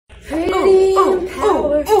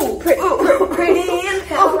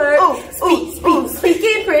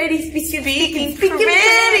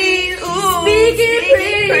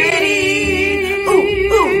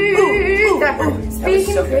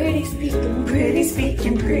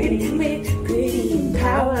speaking pretty with pretty in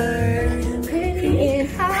power. Pretty in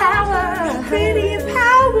power. Pretty in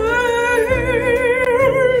power.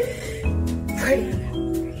 Pretty.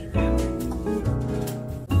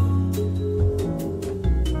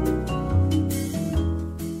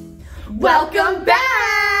 Welcome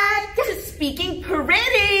back to Speaking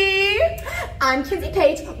Pretty. I'm Kenzie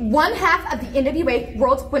Paige, one half of the NWA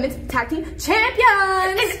World Women's Tag Team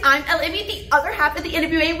Champions. And I'm Olivia, the other half of the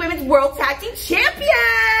NWA Women's World Tag Team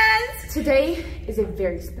Champions. Today is a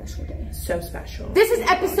very special day. So special. This is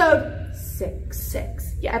episode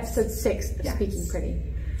 6. Yeah, episode 6 of Speaking Pretty.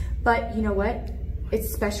 But you know what?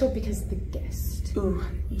 It's special because the guest. Ooh.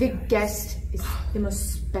 The guest is the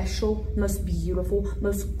most special, most beautiful,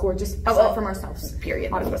 most gorgeous, aside from ourselves.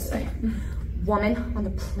 Period. I was supposed to say. Woman on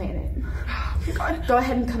the planet. Oh my God. Go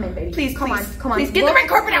ahead and come in, baby. Please, come on. Please get the red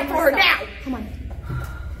carpet out for her now. Come on.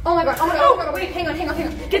 Oh my God. Oh my God. Oh my God. Wait, hang on.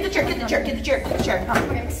 Get the chair. Oh,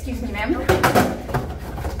 okay, excuse me, ma'am.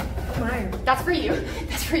 That's for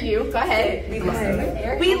you. Go ahead.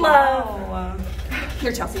 We love.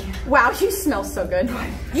 Here, Chelsea. Wow, you smell so good.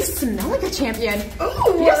 You smell like a champion.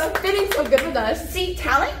 Ooh, you're fitting so good with us. See,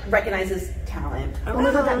 talent recognizes talent. Oh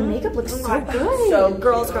my God, that makeup looks so good. So,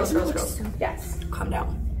 girls. Yes. Calm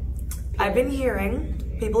down. I've been hearing,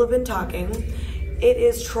 people have been talking, it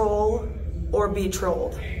is troll or be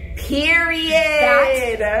trolled. Period.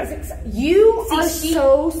 You are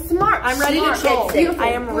so smart. I'm ready to troll. I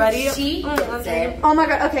am ready to. Oh my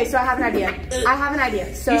God. Okay, so I have an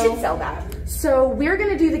idea. So you should sell that. So we're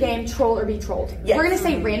gonna do the game troll or be trolled. Yes. We're gonna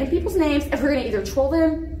say random people's names, and we're gonna either troll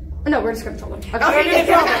them. No, we're just gonna troll them.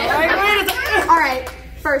 Okay. All right.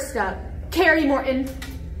 First up, Carrie Morton.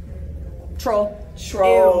 Troll.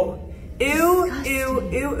 Ew.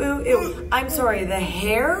 I'm sorry, the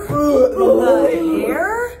hair? The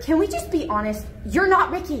hair? Can we just be honest? You're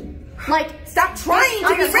not Ricky. Like, stop trying to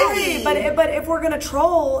be Ricky. But if we're gonna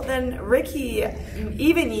troll, then Ricky,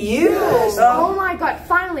 even you. Oh my God!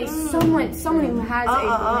 Finally, someone who has a.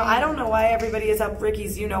 I don't know why everybody is up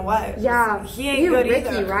Ricky's. You know what? Yeah, he ain't good Ricky,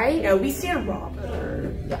 either. Right? No, we stand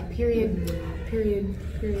Robert. Yeah. Period.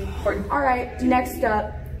 All right. Next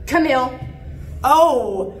up, Camille.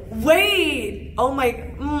 Oh wait. Oh my.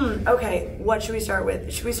 Okay. What should we start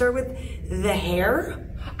with? Should we start with the hair?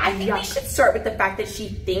 I think we should start with the fact that she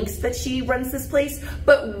thinks that she runs this place,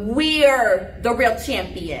 but we're the real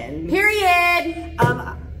champion. Period.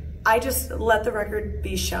 I just let the record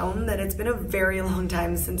be shown that it's been a very long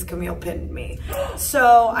time since Camille pinned me.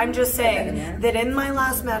 So I'm just saying that in my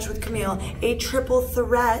last match with Camille, a triple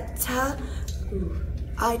threat,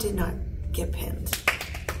 I did not get pinned.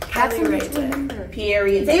 That's Kylie rated it.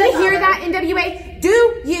 Period. Do you hear that, NWA?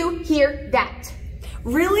 Do you hear that?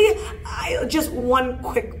 Really? Just one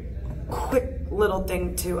quick little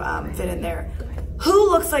thing to fit in there. Who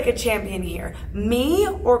looks like a champion here? Me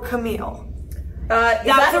or Camille?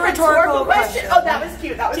 That's a rhetorical question. Oh, that was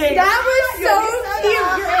cute. That was so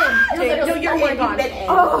cute. You're in.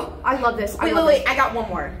 Oh, I love this. Wait, I got one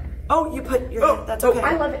more. Oh, you put your. Oh, that's okay.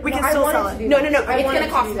 I love it. We can still sell it. No. It's gonna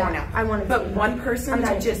cost more now. I want to. But one person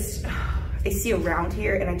I see around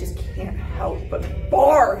here, and I just can't help but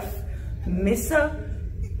barf. Missa.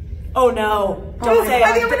 Oh no! Don't say it.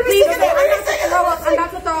 I think I'm gonna be sick of it.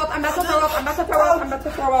 I'm about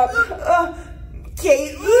to throw up.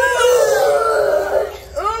 Kate.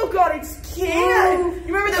 Oh God, I just can't.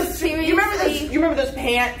 You remember those? You remember those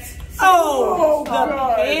pants? Oh, the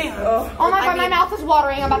pants. Oh my God, my mouth is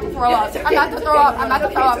watering. I'm about to throw up. I'm about to throw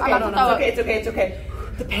up. It's okay.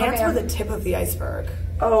 The pants were the tip of the iceberg.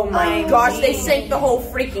 Oh my gosh, they sank the whole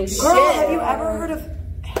freaking shit. Girl, have you ever heard of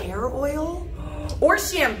hair oil? Or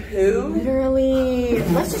shampoo. Literally.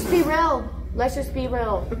 Let's just be real.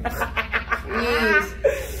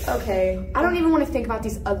 Please. Okay. I don't even want to think about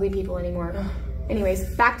these ugly people anymore. Anyways,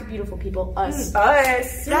 back to beautiful people. Us.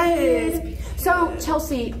 Yes. So,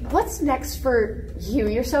 Chelsea, what's next for you?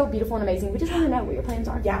 You're so beautiful and amazing. We just want to know what your plans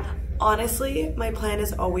are. Yeah. Honestly, my plan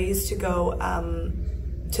is always to go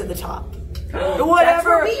to the top. Whatever. That's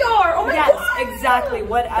where we are. Oh my God. Exactly.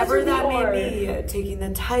 Whatever that may be. Taking the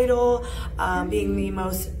title, being the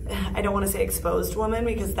most, I don't want to say exposed woman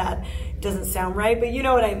because that doesn't sound right, but you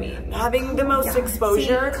know what I mean. Having the most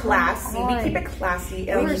exposure. Classy. We keep it classy.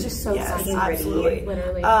 We're just so absolutely.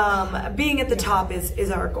 Literally. Being at the top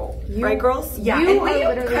is our goal. Right, girls? Yeah. You are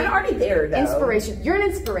literally kind of already there, though. Inspiration. You're an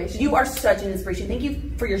inspiration. You are such an inspiration. Thank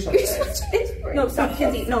you for your service. No, stop,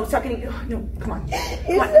 Kenzie. No, stop getting. No, come on.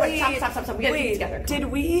 Stop. We gotta get it together. Did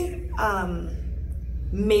we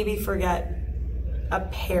maybe forget a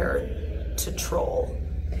pair to troll?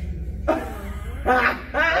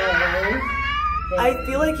 I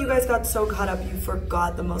feel like you guys got so caught up, you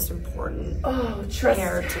forgot the most important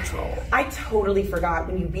pair to troll. I totally forgot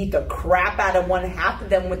when you beat the crap out of one half of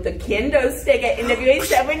them with the kendo stick at NWA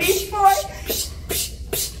 74.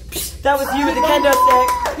 That was you with the kendo stick.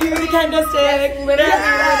 You with the kendo stick.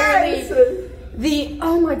 Literally.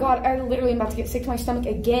 Oh my god, I literally am about to get sick to my stomach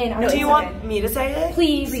again. Do you want me to say it?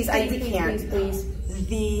 Please, we can't. Please.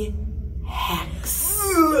 The hex.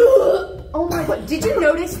 Oh my god, did you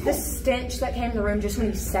notice the stench that came in the room just when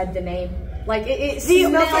you said the name? Like, it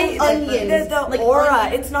smelled like onions. The like aura.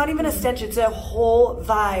 onions. It's not even a stench, it's a whole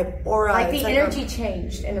vibe. Aura. Like, the energy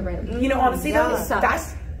changed in the room. You know, honestly, though,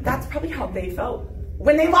 that's probably how they felt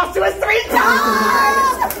when they lost to us 3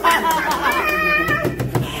 times!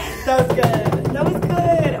 That was good. That was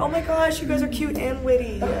good. Oh my gosh, you guys are cute and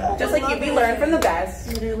witty. Just like you, we learned from the best.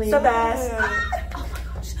 Literally. The best. Oh my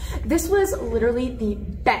gosh. This was literally the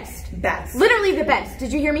best. Best. Literally the best.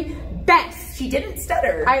 Did you hear me? Best. She didn't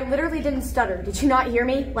stutter. I literally didn't stutter. Did you not hear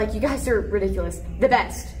me? Like, you guys are ridiculous. The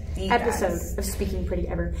best episode of Speaking Pretty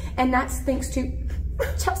ever. And that's thanks to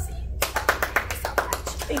Chelsea.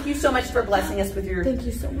 Thank you so much for blessing us with your... Thank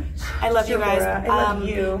you so much. I love you guys. I love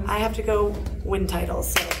you. I have to go win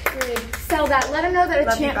titles. So. Sell that. Let them know that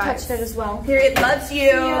Love a champ you guys. touched it as well. Period. Loves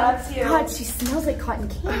you. Loves you. God, she smells like cotton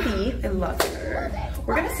candy. I love her.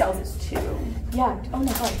 We're gonna sell this too. Yeah. Oh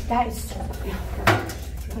my god, that is so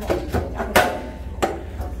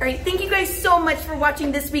All right, thank you guys so much for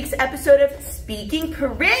watching this week's episode of Speaking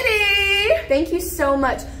Pretty. Thank you so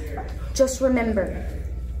much. Just remember,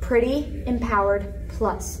 Pretty Empowered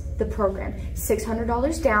Plus, the program.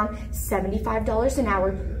 $600 down, $75 an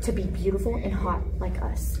hour to be beautiful and hot like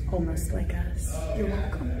us. Almost like us. You're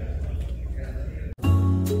welcome.